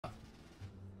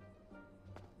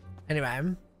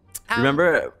Anyway.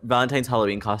 Remember Valentine's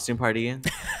Halloween costume party?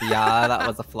 Yeah, that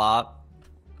was a flop.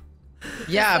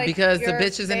 Yeah, like because the your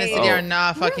bitches in the face. city are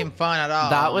not fucking fun at all.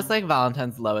 That was like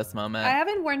Valentine's lowest moment. I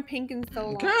haven't worn pink in so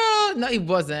long. Girl, no, it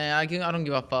wasn't. I don't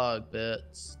give a fuck,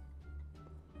 bitch.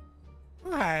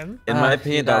 Okay. In my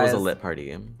opinion, you that was a guys. lit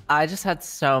party. I just had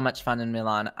so much fun in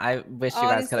Milan. I wish you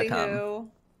guys could have come. Who?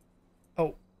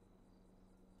 Oh.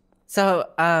 So,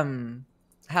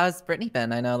 how's Brittany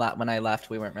been? I know that when I left,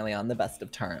 we weren't really on the best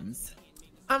of terms.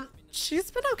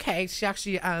 She's been okay. She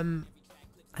actually, I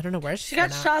don't know where She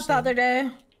got shot the other day.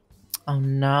 Oh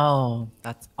no,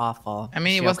 that's awful. I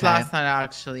mean, Is it she was okay? last night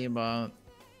actually, but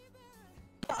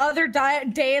The other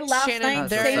day last Shannon, night,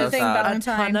 there same is thing, a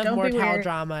Valentine. ton of Don't be Mortelle weird.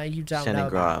 drama you don't Shannon, know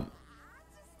grow about. up.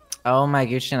 Oh my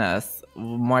goodness,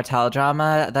 Mortelle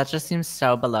drama. That just seems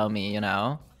so below me, you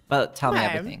know. But tell me Okay.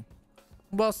 everything.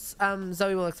 Well,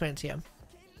 Zoe will explain it to you.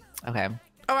 Okay.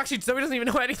 Oh, actually, Zoe doesn't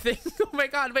even know anything. Oh my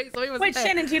god, wait, Zoe was Wait, there.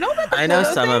 Shannon, do you know about the I know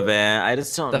photo some thing? of it. I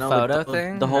just don't The know photo like,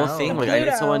 thing? the whole No. thing. Like I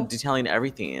Pluto. need someone detailing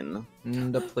everything.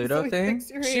 The Pluto So thing? fix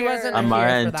your She hair. wasn't Amara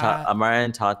here and for that. Amara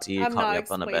and Tati I'm caught not me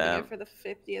up on a explaining bit. it for the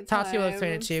 50th time. Tati will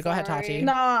explain it to you. Go ahead, Tati. Sorry.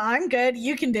 No, I'm good.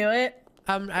 You can do it.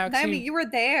 Actually, I mean, you were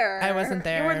there. I wasn't You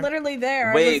there. were literally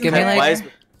there. Wait, Give me, can- like,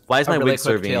 why is my a really wig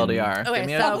quick serving? TLDR. Okay, Give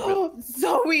me so-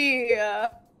 Zoe.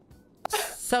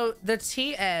 So the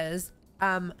tea is,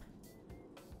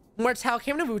 Mortelle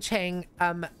came to Wu Chang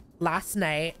last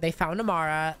night. They found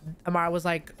Amara. Amara was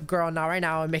like, girl, not right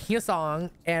now, I'm making a song.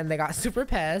 And they got super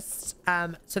pissed.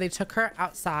 So they took her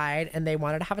outside and they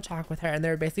wanted to have a talk with her. And they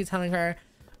were basically telling her,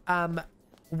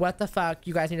 what the fuck,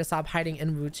 you guys need to stop hiding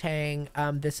in Wu Chang.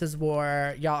 This is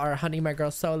war. Y'all are hunting my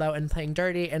girl solo and playing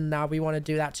dirty. And now we want to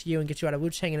do that to you and get you out of Wu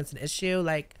Chang. And it's an issue.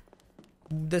 Like,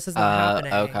 this is not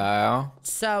happening. Okay.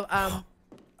 So,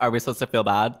 Are we supposed to feel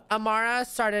bad? Amara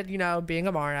started, you know, being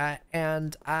Amara,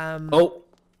 and Oh,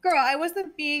 Girl, I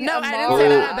wasn't being no, Amara. I didn't say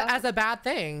that as a bad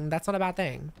thing. That's not a bad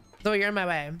thing. So you're in my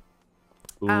way.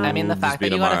 I mean, the Ooh, fact just that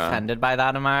you beat got Amara. offended by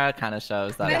that, Amara, kind of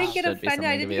shows that I it didn't get should be offended. something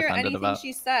I to didn't be hear offended anything about.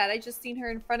 she said. I just seen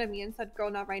her in front of me and said, "Girl,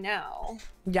 not right now."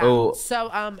 Yeah. Oh. So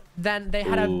then they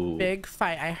had Ooh. a big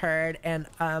fight, I heard, and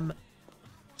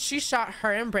she shot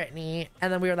her and Brittany,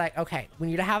 and then we were like, okay, we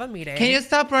need to have a meeting. can you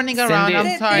stop running Cindy- around? I'm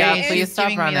Did- sorry. yeah, it's please stop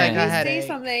giving me, running. like, a Can you say headache.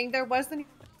 something? There wasn't.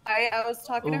 I was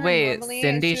talking to her Wait, normally.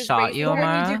 Cindy and she was shot raising you, her-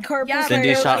 Amara? You did corporate Yeah, Cindy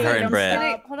radio, shot okay, her and don't Britt.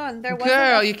 stop. Hold on, there wasn't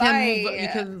Girl, a you can move. fight. You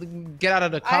can get out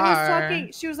of the car. I was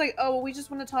talking. She was like, "Oh, well, we just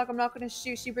want to talk. I'm not going to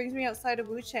shoot." She brings me outside of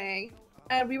Wu Chang,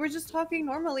 and we were just talking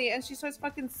normally. And she starts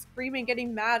fucking screaming,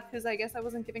 getting mad because I guess I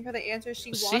wasn't giving her the answer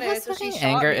she She wanted. has so she fucking shot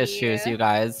anger me. issues, you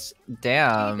guys.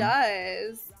 Damn. She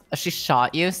does. She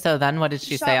shot you, so then what did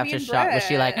she Shot say me after and shot? Was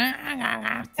she like,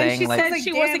 Brett. saying she like, said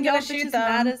she wasn't gonna shoot She's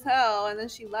mad them. as hell, and then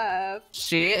she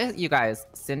left. you guys,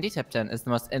 Cindy Tipton is the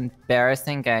most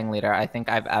embarrassing gang leader I think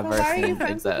I've ever Well, why are you seen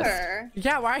friends with exist. her?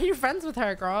 Yeah, why are you friends with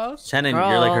her, girl? Shannon,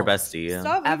 you're like her Girl. bestie.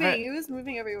 Stop moving. Ever- He was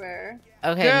moving everywhere.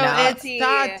 Okay, Girl, now it's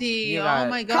Tati. You Oh guys-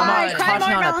 my Come on, god. Cry more,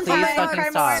 Tatiana, please Valentine. fucking Cry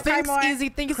stop. more. Sphinx more. Easy,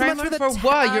 thank you so Cry much for the more for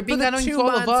what? tab, You're being for the annoying 2 to all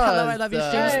of months. Hello, I us. love you, The-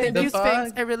 streams. Thank the you, Sphinx.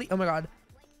 fuck? I really, oh my god.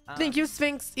 Thank you,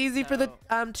 Sphinx Easy, for the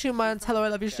 2 months. Hello, I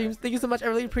love your streams. Thank you so much. I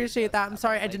really appreciate that. I'm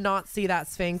sorry I did not see that,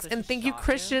 Sphinx. And thank you,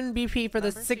 Christian BP, for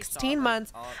the 16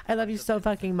 months. I love you so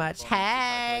fucking much.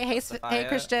 Hey, hey,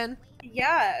 Christian.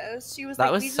 Yeah, she was That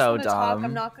like, was "We just so want to talk. dumb.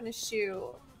 I'm not going to shoot."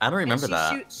 I don't remember and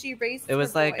that. she raised. It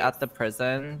was her like voice. at the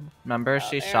prison. Remember,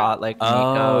 she there. shot like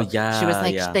Oh, Nico. yeah, She was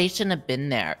like, yeah. they shouldn't have been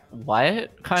there.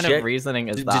 What kind She- of reasoning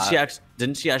is Did that? she actually?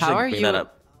 Didn't she actually How are bring that you-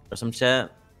 up or some shit?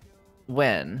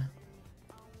 When?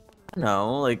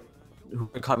 No, like who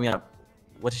caught me up?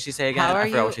 What did she say again? How are I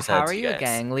you? forgot what she said. How to are you a guys.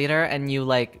 gang leader and you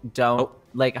like don't Oh.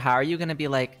 like? How are you gonna be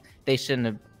like they shouldn't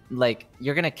have? Like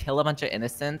you're gonna kill a bunch of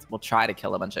innocents? We'll try to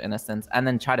kill a bunch of innocents and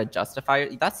then try to justify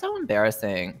it. That's so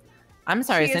embarrassing. I'm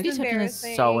sorry, She is Cindy Tipton is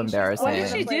embarrassing. so She's embarrassing. When did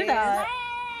she do that?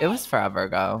 It was forever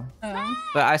ago, Oh.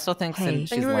 but I still think Thank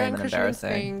she's you lame again, and Christian and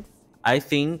embarrassing. Sphinx. I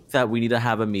think that we need to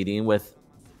have a meeting with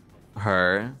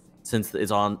her since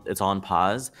it's on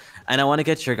pause, and I want to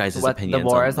get your guys' What opinions. the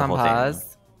war on is the on whole thing.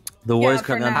 pause. The war Yeah, is for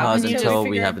currently on now, pause until we until we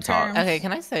figure have out a talk. terms. Okay,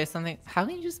 can I say something? How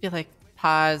can you just be like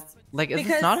pause? Like, is this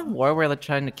Because- not a war where they're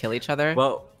trying to kill each other?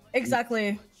 Well,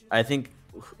 Exactly. I think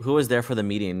who was there for the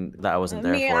meeting that I wasn't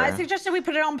there Me, for? I suggested we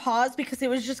put it on pause because it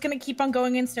was just gonna keep on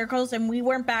going in circles, and we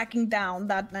weren't backing down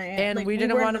that night. And Like, we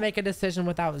didn't weren't- want to make a decision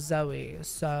without Zoe,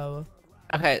 so.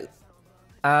 Okay.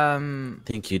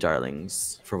 Thank you,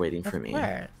 darlings, for waiting for me.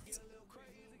 Where?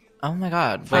 Oh my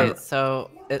God. Wait.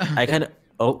 So. I kind of.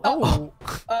 Oh. Oh.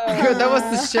 Girl, that was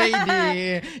the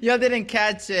shady. Y'all didn't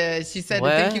catch it. She said,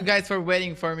 What? "Thank you guys for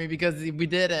waiting for me because we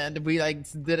didn't. We like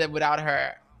did it without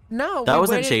her." No, That we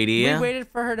wasn't waited- shady. We waited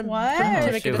for her to, What? for him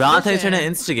to make a Valentine's trying to decision.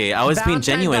 instigate. I was being Valentine's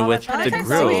genuine with trying the to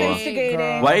Valentine's always group.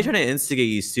 instigating. Why are you trying to instigate,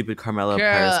 you stupid Carmelo,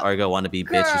 Girl. Paris, Argo, wannabe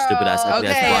bitch, you stupid ass, ugly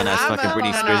ass, Okay, blonde ass, I'm fucking no,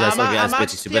 Britney no, Spears ass, no, ugly ass I'm bitch, you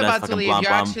actually stupid ass, about to fucking leave. blonde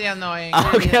You're bomb. actually annoying.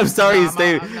 Okay, I'm sorry. No,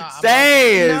 Stay. I'm not.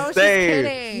 Stay. No, she's Stay.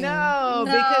 kidding. No,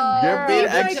 No. because You're being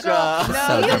He's my extra. girl. So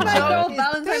No, he's my girl. dramatic.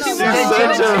 Valentine. She's alone.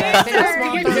 such a- They just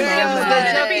want the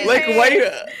moment. Like, why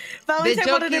you... Valentine joke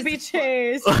wanted to is- be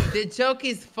chased. the joke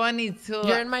is funny till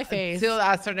You're in my face. till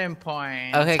a certain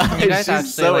point. Okay, can you guys She's actually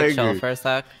so like chill angry. for a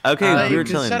sec? Okay, Like, we were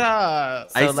chilling. Shut up.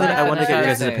 I So said let I me want to get your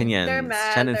finish guys' my opinions. They're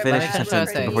mad, Shannon, they're finish mad. your sentence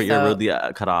Okay, before you're so- rudely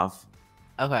cut off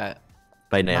Okay.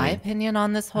 by My Naomi. opinion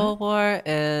on this whole war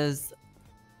is,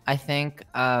 I think,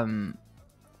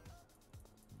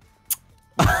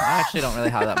 I actually don't really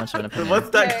have that much of an opinion. What's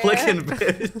that Okay. clicking,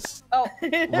 bitch? Oh,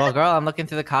 Well, girl, I'm looking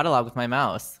through the catalog with my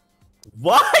mouse.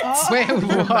 What? Wait,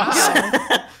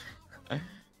 what?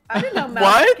 I didn't know mouse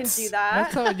What? can do that.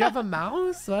 That's so, you have a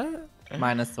mouse? What?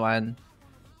 -1.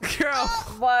 Girl,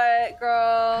 What,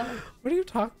 girl? what are you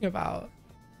talking about?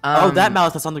 Oh, that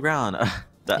mouse that's on the ground.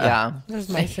 Yeah. There's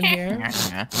mice in here.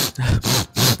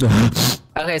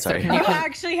 Okay, so Sorry. can You you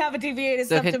actually have a deviated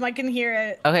So septum. I can hear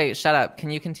it. okay, shut up. Can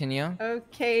you continue?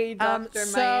 Okay, Dr.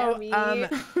 So, Miami.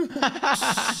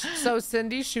 so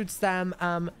Cindy shoots them.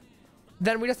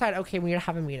 Then we decide, okay, we need to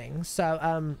have a meeting.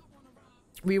 So,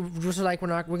 we just were like, we're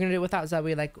gonna do it without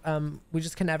Zoe. Like, we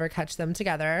just can never catch them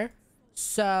together.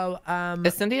 So,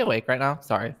 Is Cindy awake right now?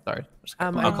 Sorry.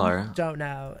 I'll call her. don't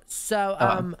know.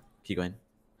 So, Keep going.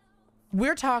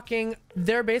 we're talking.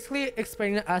 They're basically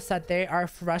explaining to us that they are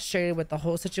frustrated with the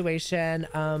whole situation.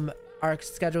 Our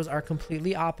schedules are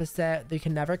completely opposite. They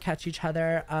can never catch each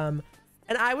other.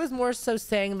 And I was more so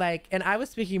saying like, and I was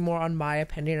speaking more on my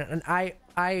opinion, and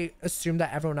I assumed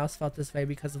that everyone else felt this way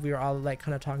because we were all like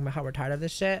kind of talking about how we're tired of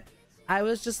this shit. I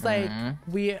was just like,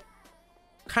 we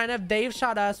kind of, they've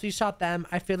shot us, we shot them.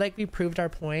 I feel like we proved our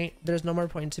point. There's no more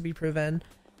point to be proven.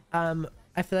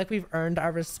 I feel like we've earned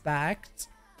our respect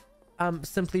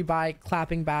simply by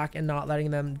clapping back and not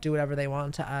letting them do whatever they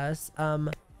want to us.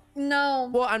 No.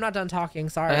 Well, I'm not done talking,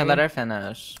 sorry. Okay, let her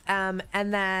finish. And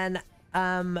then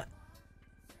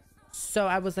so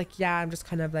I was like, yeah, I'm just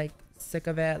kind of like sick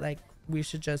of it. Like, we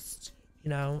should just, you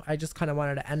know, I just kind of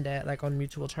wanted to end it like on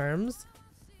mutual terms.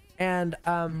 And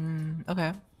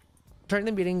Okay. during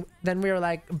the meeting, then we were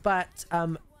like, but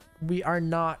we are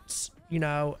not, you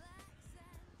know,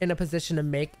 in a position to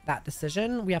make that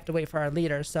decision. We have to wait for our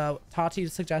leader. So Tati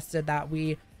suggested that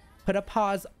we put a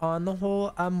pause on the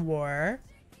whole war,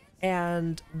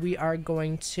 and we are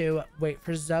going to wait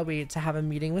for Zoe to have a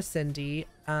meeting with Cindy,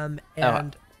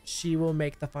 and she will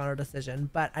make the final decision.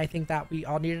 But I think that we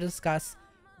all need to discuss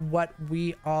what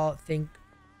we all think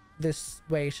this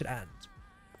way should end.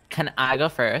 Can I go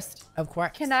first? Of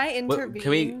course. Can I What, intervene?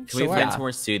 can we Sure. find Yeah. some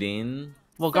more suiting?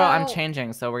 Well, girl, I'm So-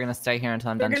 changing, so we're gonna stay here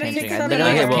until I'm We're done gonna changing. fix I them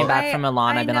literally later. just came Okay, back from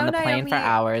Milan. I've been on the I plane know, for Naomi.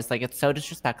 hours. Like, it's so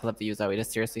disrespectful of you, Zoe, to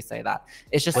seriously say that.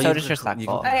 It's just Well, so you can- disrespectful. you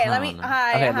can- Okay, let me. Hold on.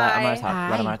 Hi. Okay, let hi. Amara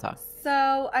talk. Let Amara talk.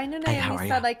 So I know Hey, how Naomi are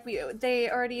said ya? like they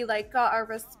already like got our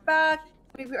respect.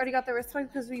 We already got their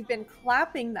respect because we've been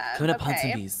clapping them. Coming up on some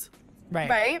okay? bees. Right.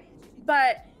 Right?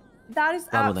 But that is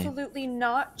Probably. absolutely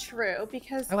not true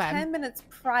because Okay. 10 minutes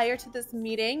prior to this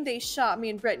meeting, they shot me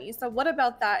and Brittany. So what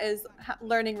about that is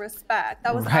learning respect?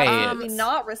 That was Right. absolutely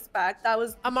not respect. That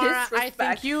was Amara, disrespect. I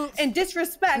think you... And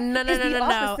disrespect No. is the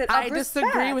opposite of I disagree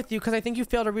respect. with you because I think you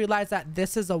fail to realize that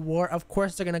this is a war. Of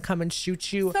course, they're gonna come and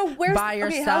shoot you So where's by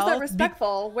okay? yourself. How's that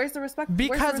respectful? Where's the respect? Where's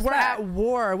the Because we're respect? at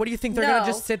war. What do you think they're gonna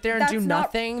just sit there and do that's not-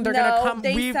 nothing? They're no, gonna come.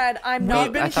 They said I'm we've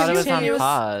not. been I thought it was on continuous-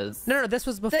 pause. No, this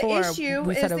was The before. issue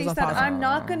we is said it they was on said pause. I'm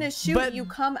not gonna shoot But- you.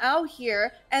 Come out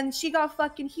here, and she got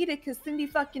fucking heated because Cindy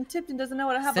fucking tipped and doesn't know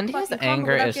how to have Cindy a has fucking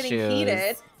anger convo without getting issues.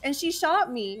 heated, and she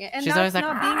shot me, and She's that's always like,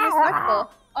 not being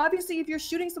respectful. Obviously, if you're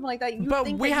shooting someone like that, you But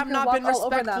think we that have you can not been walk all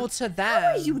over respectful them. to How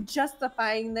are them. you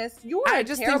justifying this? You're I a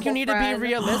just think you terrible need to be friend.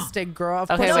 realistic, girl.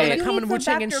 Of Okay, course, wait. they're You gonna come need and to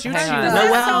Wuchang back and your shoot friend you. up. No, This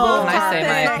is well, Can I say bullshit.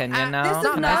 my opinion now? This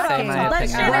is Can I not say my okay. Let opinion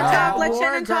Shannon now? talk. Let War,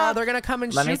 Shannon girl. talk. They're gonna come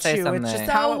and Let me shoot say you. It's just something.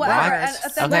 how So it whatever, and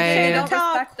works. then Okay. they don't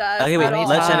respect us. Okay, wait. at all.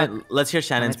 Let talk. Shannon. Let's hear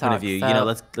Shannon's point of talk. view. So, You know,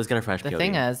 let's get a fresh. The POV.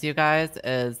 thing is, you guys,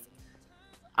 is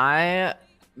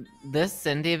this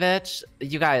Cindy bitch,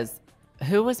 you guys,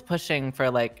 who was pushing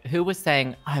for like, who was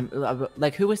saying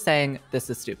who was saying this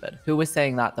is stupid? Who was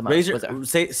saying that the most? Raise your,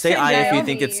 Was it- say I if you Naomi.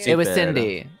 think it's stupid. It was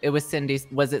Cindy. It was Cindy.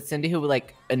 Was it Cindy who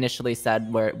like initially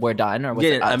said we're done, or was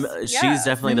it us? She's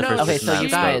definitely the first Okay, person so that you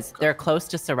spoke. guys, they're close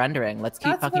to surrendering. Let's keep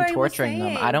That's what fucking I was torturing them.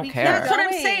 saying. I don't We care. That's what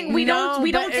I'm saying. We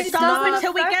don't but it's stop not-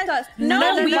 until we get. us. No,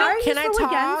 we why don't. are you Can I so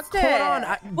talk? against Hold on.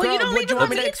 it? Well, you don't Girl, even do you want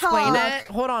me let to me explain talk. it?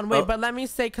 Hold on, wait, but let me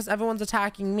say, because everyone's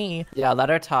attacking me. Yeah, let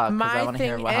her talk. 'Cause I My want to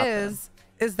hear thing what happened.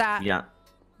 is that Yeah.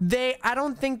 I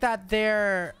don't think that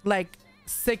they're like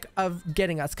sick of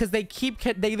getting us, because they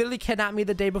literally kidnapped me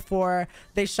the day before.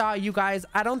 They shot you guys.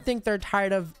 I don't think they're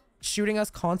tired of shooting us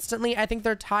constantly. I think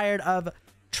they're tired of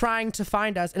trying to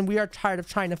find us, and we are tired of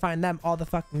trying to find them all the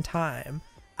fucking time.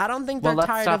 I don't think they're Well, let's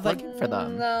tired stop of like looking for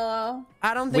them. No.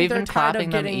 I don't think We've they're been tired clapping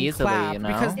of them getting easily, clapped, you know?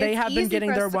 because they It's have been easy getting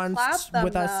for their us to ones clap them,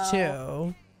 with us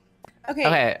though. too.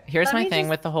 Okay. Here's let my me thing just-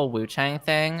 with the whole Wu Chang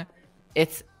thing.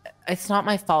 It's not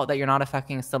my fault that you're not a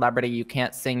fucking celebrity. You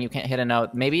can't sing, you can't hit a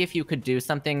note. Maybe if you could do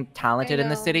something talented in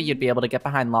the city, know. you'd be able to get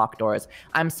behind locked doors.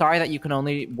 I'm sorry that you can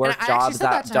only work And I actually jobs said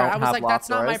that to her. don't I was have like, locked that's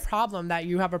not my doors. problem that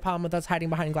you have a problem with us hiding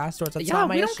behind glass doors. That's Yeah, not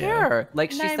my we issue. don't care.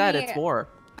 Like she No, I said, mean- it's war.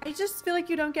 I just feel like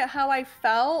you don't get how I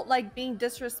felt, like being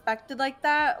disrespected like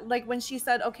that. Like when she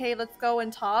said, okay, let's go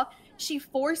and talk. She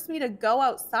forced me to go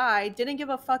outside, didn't give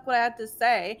a fuck what I had to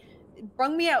say,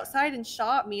 brung me outside and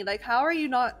shot me. Like, how are you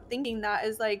not thinking that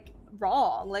is like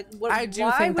wrong? Like, I do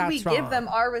why think would we that's give them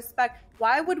wrong. our respect?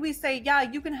 Why would we say, yeah,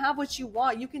 you can have what you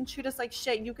want, you can treat us like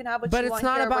shit, you can have what But you it's want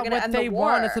not here, we're about gonna what end they the war.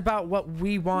 want. It's about what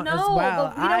we want as No,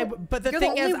 well. but we don't- But the You're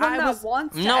thing the is, only one I that was.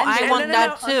 wants to No, end I it. want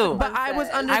that too. But I was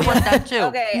under. I the- want that too.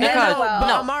 Okay, No, because but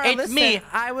no, Amara, it's listen, me.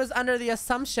 I was under the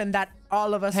assumption that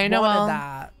all of us Hey, wanted Noel.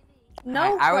 that.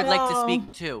 No, I would like to no.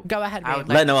 speak too. Go ahead, I would babe.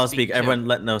 like Let to Noel speak. too. Everyone,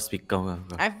 let Noel speak. Go.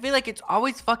 I feel like it's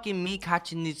always fucking me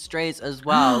catching these strays as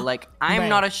well. Like I'm Right.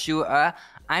 not a shooter.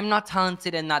 I'm not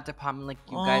talented in that department like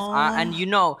you guys are. And you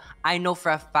know, I know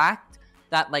for a fact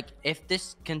that like if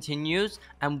this continues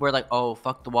and we're like, oh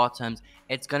fuck the war terms,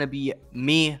 it's gonna be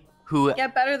me who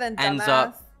get better than ends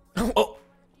dumbass. up. Oh,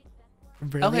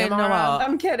 Really, Okay, Amara? Noel.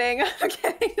 I'm kidding. I'm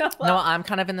kidding. No, I'm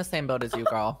kind of in the same boat as you,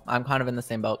 girl. I'm kind of in the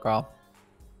same boat, girl.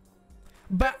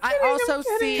 But I also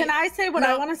see. Can I say what I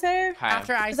No. want to say?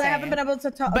 After I Because say I haven't been able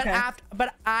to talk. But Okay.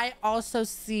 but I also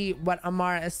see what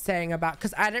Amara is saying about,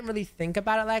 because I didn't really think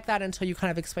about it like that until you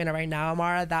kind of explain it right now,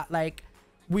 Amara, that like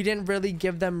we didn't really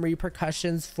give them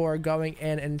repercussions for going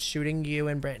in and shooting you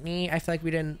and Brittany. I feel like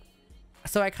we didn't.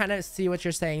 So I kind of see what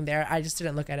you're saying there. I just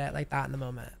didn't look at it like that in the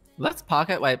moment. Let's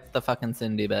pocket wipe the fucking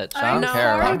Cindy bitch. I I'm don't know,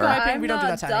 care sorry, about but her. I think I'm we don't do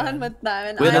not that to done anyone. with them.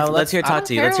 And wait, I- let's hear I don't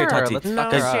Tati. Let's hear care. Tati. Let's No,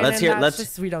 fuck Guys, her up. let's hear. Shannon, Let's that's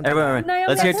just- we don't do everyone. that. Naomi,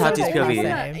 Let's hear that's not Tati's the POV. one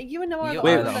that- You know You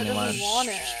what? are the That only doesn't one. want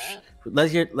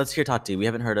it. Let's hear Tati. We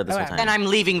haven't heard her this whole Okay. time. And I'm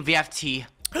leaving VFT.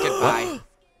 Goodbye.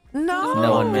 No.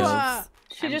 No one moves.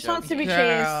 She I'm just wants to be joking.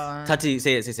 chased. Girl. Tati,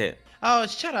 say it. Oh,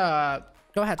 shut up.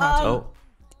 Go ahead, Tati. Oh,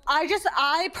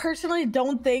 I personally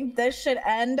don't think this should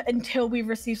end until we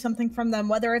receive something from them,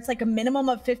 whether it's like a minimum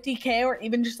of 50K or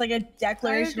even just like a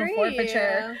declaration of agree.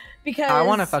 forfeiture. Because I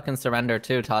want to fucking surrender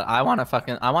too, Todd. I want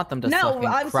them to No, fucking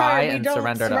I'm cry sorry, we and don't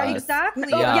surrender to surrender- us.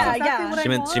 Exactly. Oh, yeah, That's exactly yeah. what I she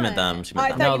meant want. them. She I meant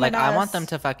thought them. No, you like meant I us. want them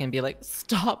to fucking be like,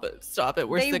 stop it.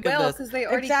 We're They sick will, of this. because they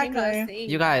already came to us Exactly. saying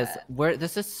You guys, that.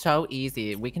 this is so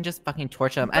easy. We can just fucking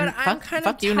torture them. But And I'm fuck, kind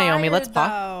fuck of you, Naomi. Let's tired,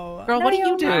 fuck. though. Girl, what do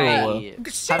you do? Right.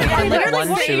 Shannon, Having I like literally one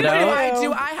what do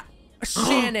shootout? I do?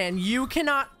 Shannon, you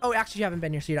cannot. Oh, actually, you haven't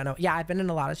been here, so you don't know. Yeah, I've been in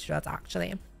a lot of shootouts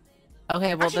actually.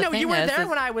 Okay, well, Actually, the no, thing you were is, there is-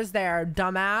 when I was there,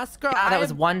 dumbass girl. yeah, that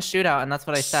was I've- one shootout, and that's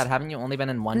what I said. Haven't you only been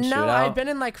in one No, shootout? I've been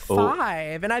in like Oh.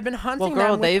 5, and I've been hunting Well, girl,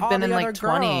 them with they've all been the in other like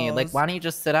 20. girls. Like, why don't you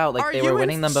just sit out? Like, Are they you were in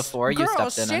winning them before you girl,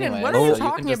 stepped in Shannon, anyway. what are so you you can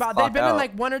talking just about? clock They've been in out.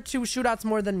 like 1 or 2 shootouts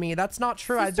more than me. That's not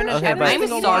true. I've been in Okay, every but- I'm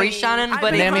single sorry, one. Shannon, I've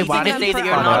but been it's Naomi, easy why to don't say you that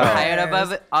you're fuck not off? tired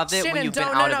of it when Shannon, you've been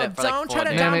don't, out no, of no, it for like don't 4 try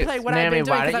to days. downplay what I've been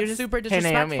doing, why 'cause don't you that's just, super hey,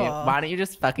 Naomi, disrespectful. why don't you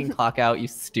just fucking clock out, you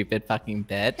stupid fucking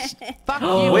bitch? Fuck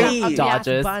you. Wait. ugly ass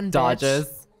Dodges, bun, bitch. dodges.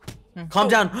 Calm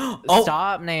down. Oh,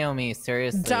 Stop, Naomi.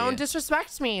 Seriously. Don't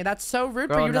disrespect me. That's so rude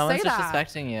for Girl, you to no say one's that.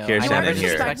 disrespecting you. Here, I Shannon, never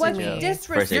here. disrespected What's you.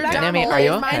 disrespectful Naomi, are you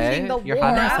is okay? minding the You're war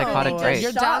having a out. psychotic break.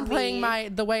 You're Shot downplaying me.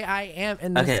 the way I am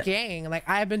in this Okay. gang. Like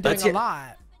I have been doing Let's a hear-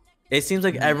 lot. it seems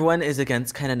like everyone is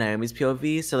against kind of Naomi's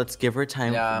POV, so let's give her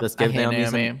time. Yeah, Let's I give hate Naomi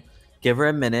Naomi. some. Give her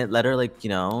a minute. Let her let Fuck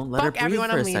her breathe everyone,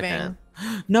 for I'm a second.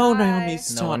 leaving. No, Bye. Naomi,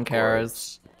 stop. No one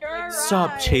cares.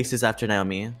 Stop chases after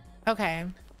Naomi. Okay.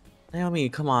 Naomi,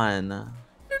 come on.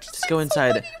 Just go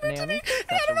inside. Naomi?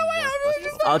 I don't know why I was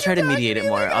just I'll try to mediate it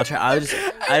more. I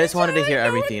just wanted to hear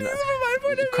everything.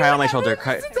 Cry on my shoulder.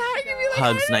 Cry.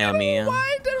 Hugs, Naomi.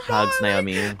 Hugs,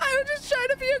 Naomi. I'm just trying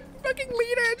to be a fucking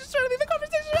leader. I'm just trying to lead the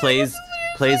conversation.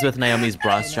 Plays with Naomi's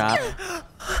bra strap.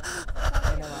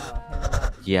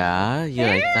 Yeah, you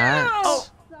like that?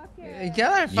 Y'all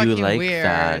are fucking You like weird.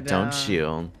 that, don't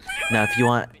you? Now,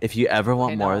 if you ever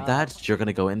want Hey, more of Noel. that, you're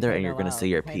gonna go in there Hey, and you're gonna Noel. say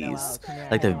your Hey, Noel, piece, come here.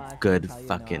 like the Noel, I good tell you,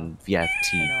 fucking Noel. VFT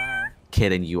Hey, Noel.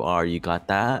 kid and you are. You got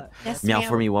that? Yes, Meow ma'am.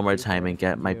 for me one more time and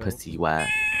get my pussy wet.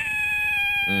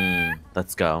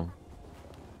 Let's go.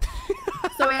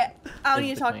 So wait, I don't Is need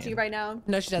to the talk to queen. you right now.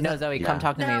 No, she doesn't. No, Zoe, come Yeah.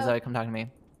 talk to me. No. Zoe, come talk to me.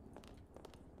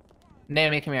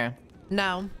 Naomi, come here.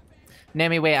 No,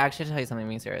 Naomi, wait, I actually tell you something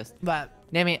being serious. but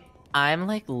Naomi, I'm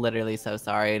like literally so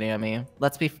sorry, Naomi.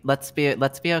 Let's be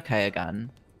okay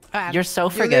again. You're so You literally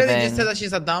forgiving. just said that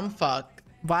she's a dumb fuck.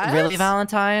 what? Really,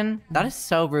 Valentine? That is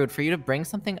so rude for you to bring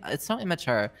something. It's so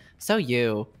immature. So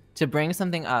you to bring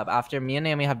something up after me and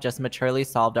Naomi have just maturely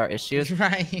solved our issues.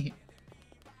 Right.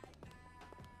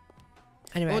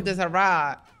 Anyway, Oh, there's a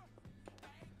rat.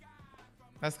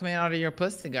 That's coming out of your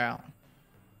pussy, girl.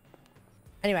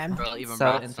 anyway. Girl, even So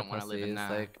rats into don't want to live in pussies.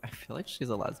 that. Like, I feel like she's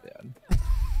a lesbian.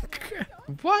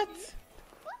 What?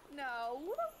 No, who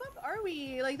the fuck are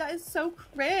we? Like, that is so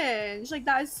cringe. Like,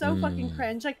 that is so fucking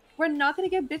cringe. Like, we're not gonna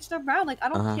get bitched around. Like, I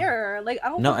don't care. Like, I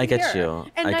don't. No, I fucking get care. you.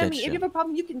 And I Naomi, get if you. you have a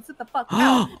problem, you can sit the fuck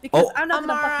out because Oh. I'm not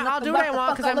gonna Amara, fucking I'll let do the what I fuck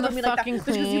want 'cause all I'm over the me like that. fucking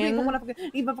Because you even queen.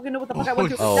 wanna know what the fuck I went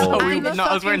through. Oh. Now, Oh, you we know,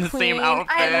 not us wearing the same queen.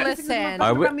 outfit. And listen,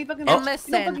 Are we- and Oh.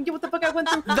 listen. Get what the fuck I went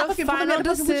through. The final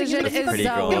decision is Pretty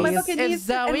girls. Zoe's. If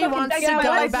Zoe wants to Yeah, go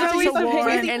like, back Zoe's to war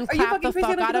crazy. and Are you clap the fucking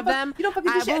crazy? fuck out of them, You don't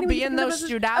fucking do I shit will anyway. be in You those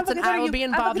fucking shootouts and I will be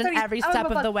involved in every step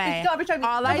of the way.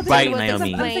 All I did Right, was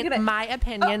Naomi. explain my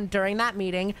opinion during that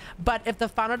meeting. But if the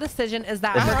final decision is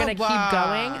that we're gonna keep wow.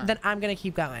 going, then I'm gonna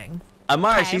keep going.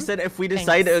 Amara, Okay. she said if we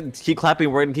decide to keep clapping,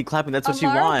 we're gonna keep clapping. That's what she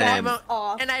Amara, wants. I I'm won't,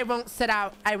 off. and I won't sit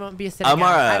out. I won't be sitting Amara.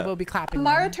 out. I will be clapping.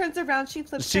 Mara them. turns around, she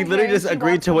flips She her literally hair, just she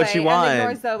agreed walks to what she away and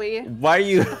ignores wanted. Zoe. Why are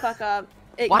you? Shut the fuck up.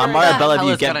 What Amara the hell Bellevue,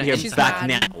 is get gonna here She's back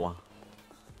mad. now.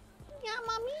 Yeah,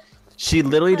 mommy. She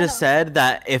literally just said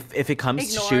that if it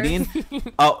comes to Ignore.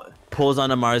 shooting, pulls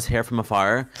on Amara's hair from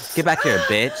afar. Get back here,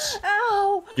 bitch.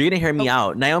 Ow. You're gonna hear me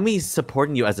out. Naomi's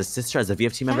supporting you as a sister, as a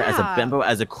VFT member, as a Yeah. bimbo,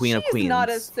 as a queen of She's queens. not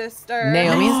a sister.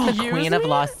 Naomi's the Excuse queen of me?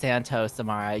 Los Santos,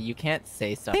 Samara. You can't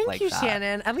say stuff Thank like you, that.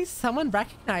 Shannon. At least someone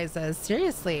recognizes.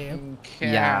 Seriously.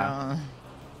 Okay. Yeah.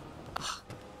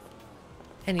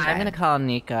 Anyway, I'm gonna call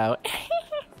Nico.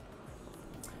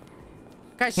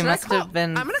 guys, He should I must call- have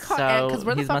been I'm gonna call Ed because so.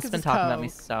 where the He fuck must is have been his talking co? about me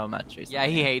so much recently. Yeah,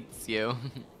 he hates you.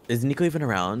 Is Nico even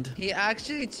around? He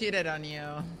actually cheated on you.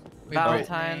 with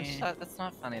Valentine, Brittany. shut, that's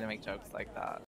not funny to make jokes like that.